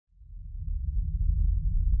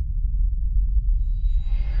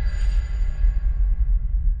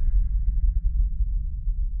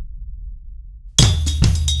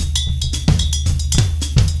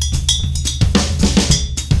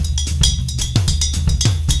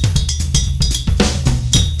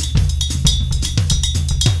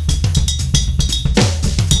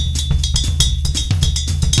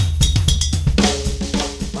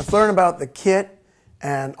Let's learn about the kit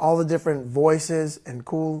and all the different voices and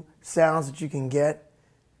cool sounds that you can get.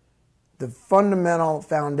 The fundamental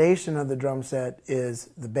foundation of the drum set is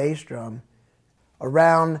the bass drum.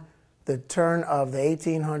 Around the turn of the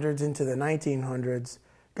 1800s into the 1900s,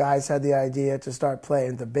 guys had the idea to start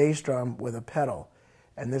playing the bass drum with a pedal.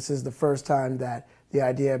 And this is the first time that the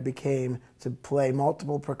idea became to play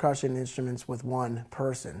multiple percussion instruments with one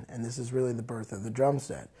person. And this is really the birth of the drum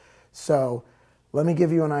set. So let me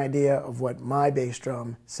give you an idea of what my bass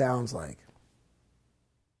drum sounds like.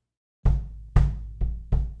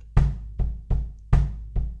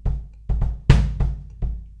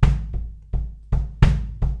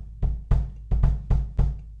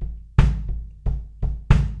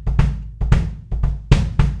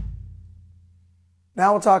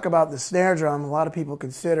 Now we'll talk about the snare drum. A lot of people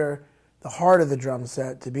consider the heart of the drum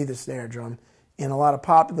set to be the snare drum. In a lot of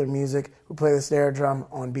popular music, we play the snare drum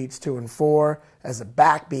on beats 2 and 4 as a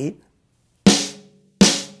backbeat.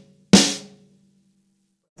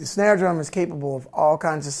 The snare drum is capable of all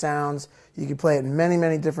kinds of sounds. You can play it in many,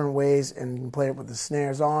 many different ways, and you can play it with the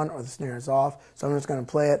snares on or the snares off. So I'm just going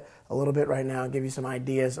to play it a little bit right now and give you some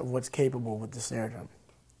ideas of what's capable with the snare drum.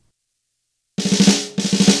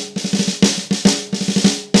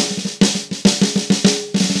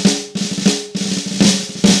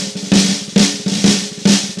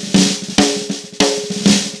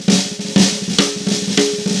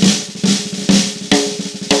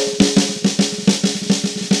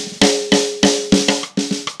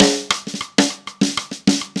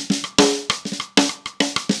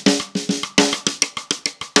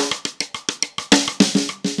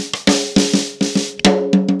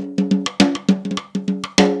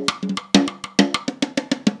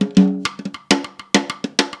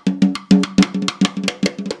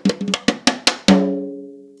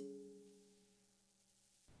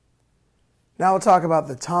 Now we'll talk about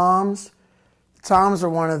the toms. The toms are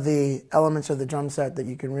one of the elements of the drum set that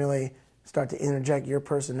you can really start to interject your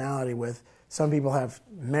personality with. Some people have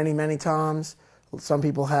many, many toms. Some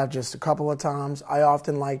people have just a couple of toms. I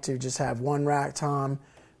often like to just have one rack tom,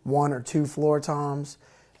 1 or 2 floor toms,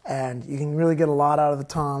 and you can really get a lot out of the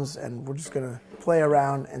toms, and we're just going to play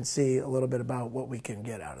around and see a little bit about what we can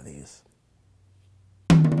get out of these.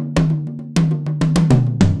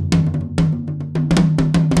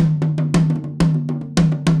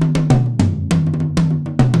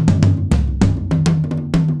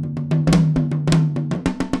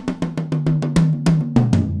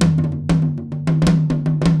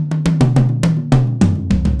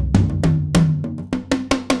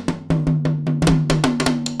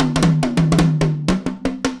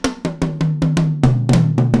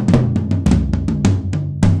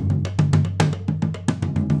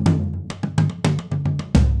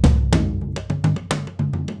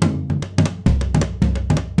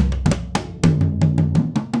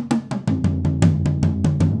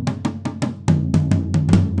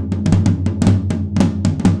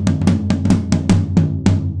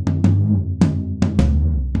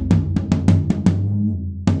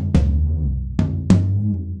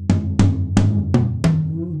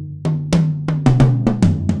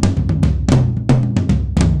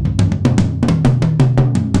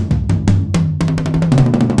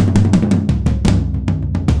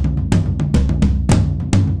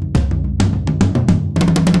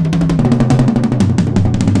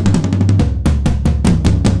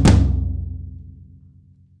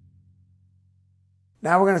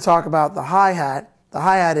 Now we're going to talk about the hi-hat. The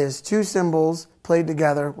hi-hat is 2 cymbals played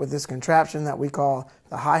together with this contraption that we call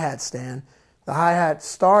the hi-hat stand. The hi-hat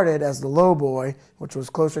started as the low boy, which was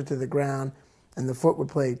closer to the ground, and the foot would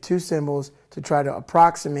play 2 cymbals to try to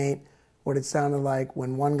approximate what it sounded like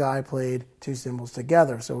when one guy played 2 cymbals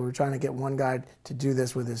together. So we were trying to get one guy to do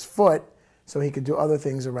this with his foot so he could do other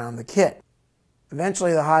things around the kit.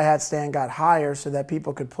 Eventually the hi-hat stand got higher so that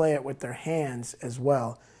people could play it with their hands as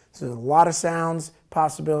well. So there's a lot of sounds,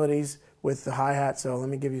 possibilities with the hi-hat, so let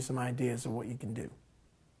me give you some ideas of what you can do.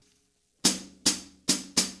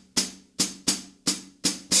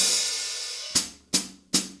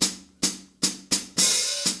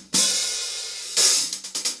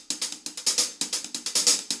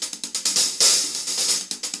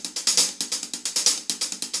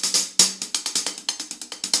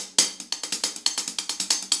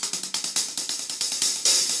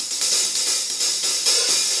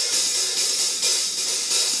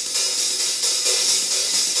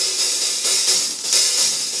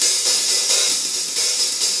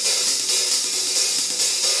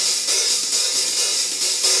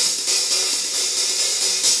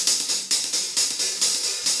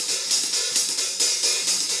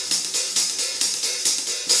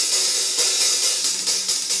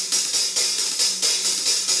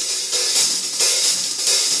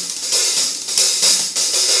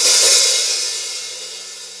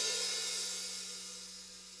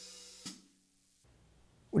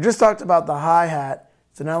 We just talked about the hi-hat,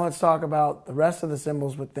 so now let's talk about the rest of the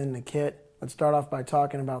cymbals within the kit. Let's start off by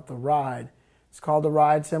talking about the ride. It's called the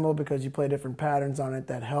ride cymbal because you play different patterns on it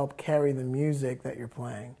that help carry the music that you're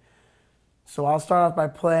playing. So I'll start off by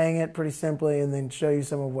playing it pretty simply and then show you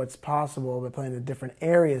some of what's possible by playing the different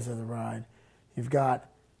areas of the ride. You've got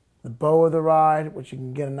the bow of the ride, which you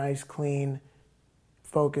can get a nice clean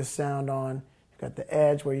focused sound on. You've got the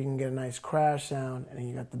edge where you can get a nice crash sound, and then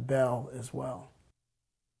you got the bell as well.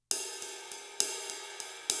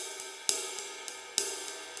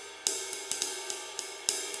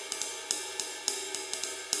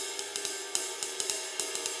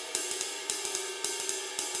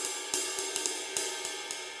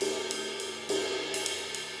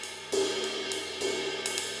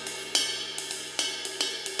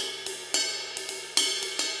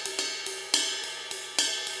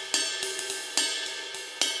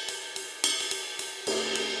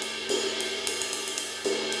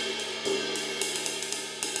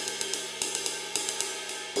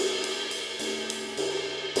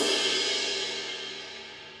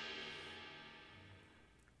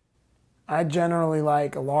 I generally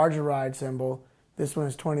like a larger ride cymbal. This one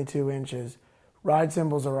is 22 inches. Ride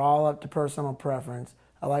cymbals are all up to personal preference.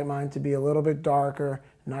 I like mine to be a little bit darker,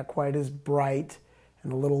 not quite as bright,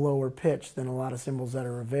 and a little lower pitched than a lot of cymbals that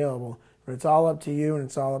are available. But it's all up to you, and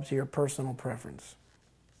it's all up to your personal preference.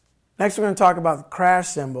 Next, we're going to talk about the crash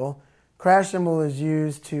cymbal. Crash cymbal is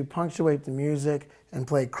used to punctuate the music and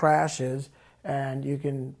play crashes. And you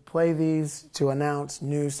can play these to announce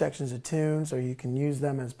new sections of tunes, or you can use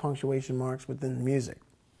them as punctuation marks within the music.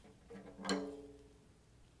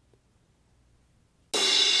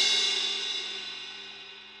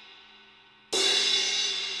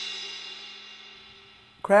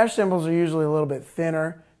 Crash cymbals are usually a little bit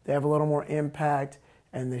thinner, they have a little more impact,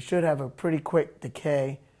 and they should have a pretty quick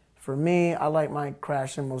decay. For me, I like my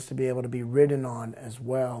crash cymbals to be able to be ridden on as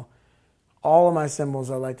well. All of my cymbals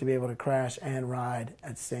I like to be able to crash and ride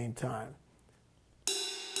at the same time.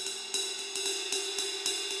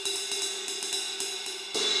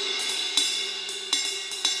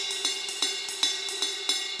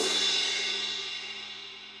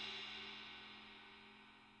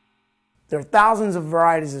 There are thousands of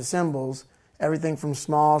varieties of cymbals, everything from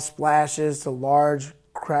small splashes to large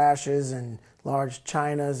crashes and large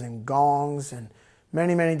chinas and gongs and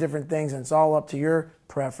many, many different things, and it's all up to your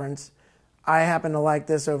preference. I happen to like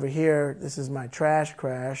this over here. This is my trash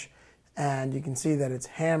crash, and you can see that it's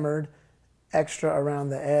hammered extra around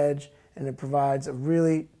the edge, and it provides a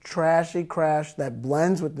really trashy crash that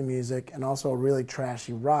blends with the music and also a really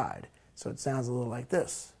trashy ride. So it sounds a little like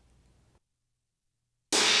this.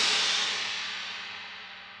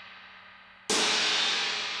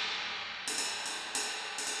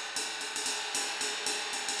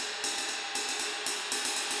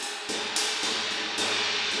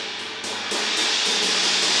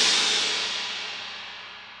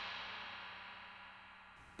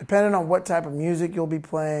 Depending on what type of music you'll be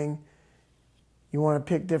playing, you want to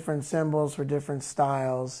pick different cymbals for different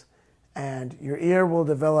styles, and your ear will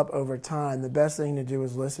develop over time. The best thing to do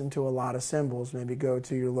is listen to a lot of cymbals. Maybe go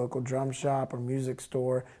to your local drum shop or music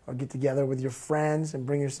store, or get together with your friends and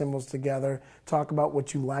bring your cymbals together. Talk about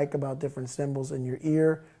what you like about different cymbals, and your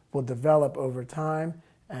ear will develop over time,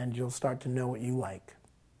 and you'll start to know what you like.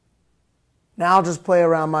 Now I'll just play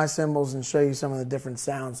around my cymbals and show you some of the different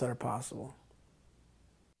sounds that are possible.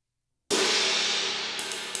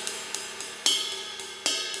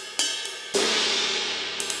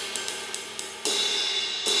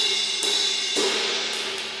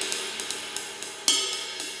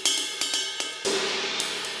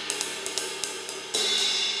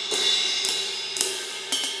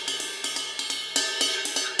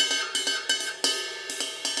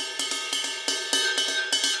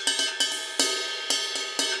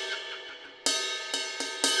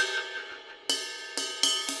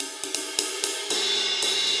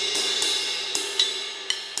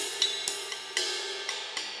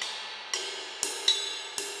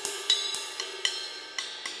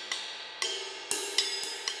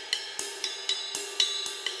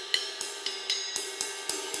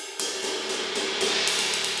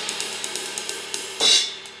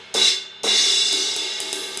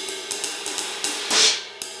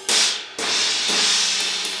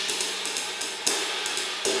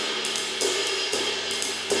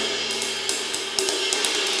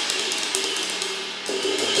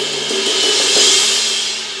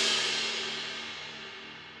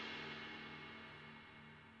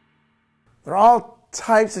 There are all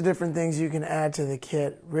types of different things you can add to the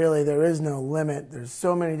kit. Really, there is no limit. There's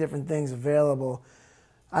so many different things available.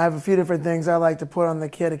 I have a few different things I like to put on the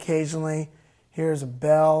kit occasionally. Here's a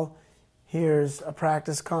bell. Here's a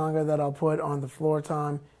practice conga that I'll put on the floor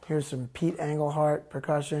tom. Here's some Pete Engelhart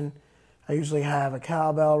percussion. I usually have a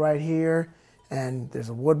cowbell right here, and there's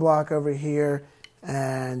a woodblock over here,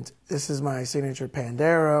 and this is my signature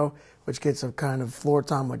pandero, which gets a kind of floor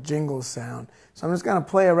tom with jingles sound. So I'm just going to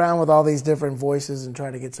play around with all these different voices and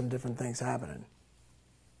try to get some different things happening.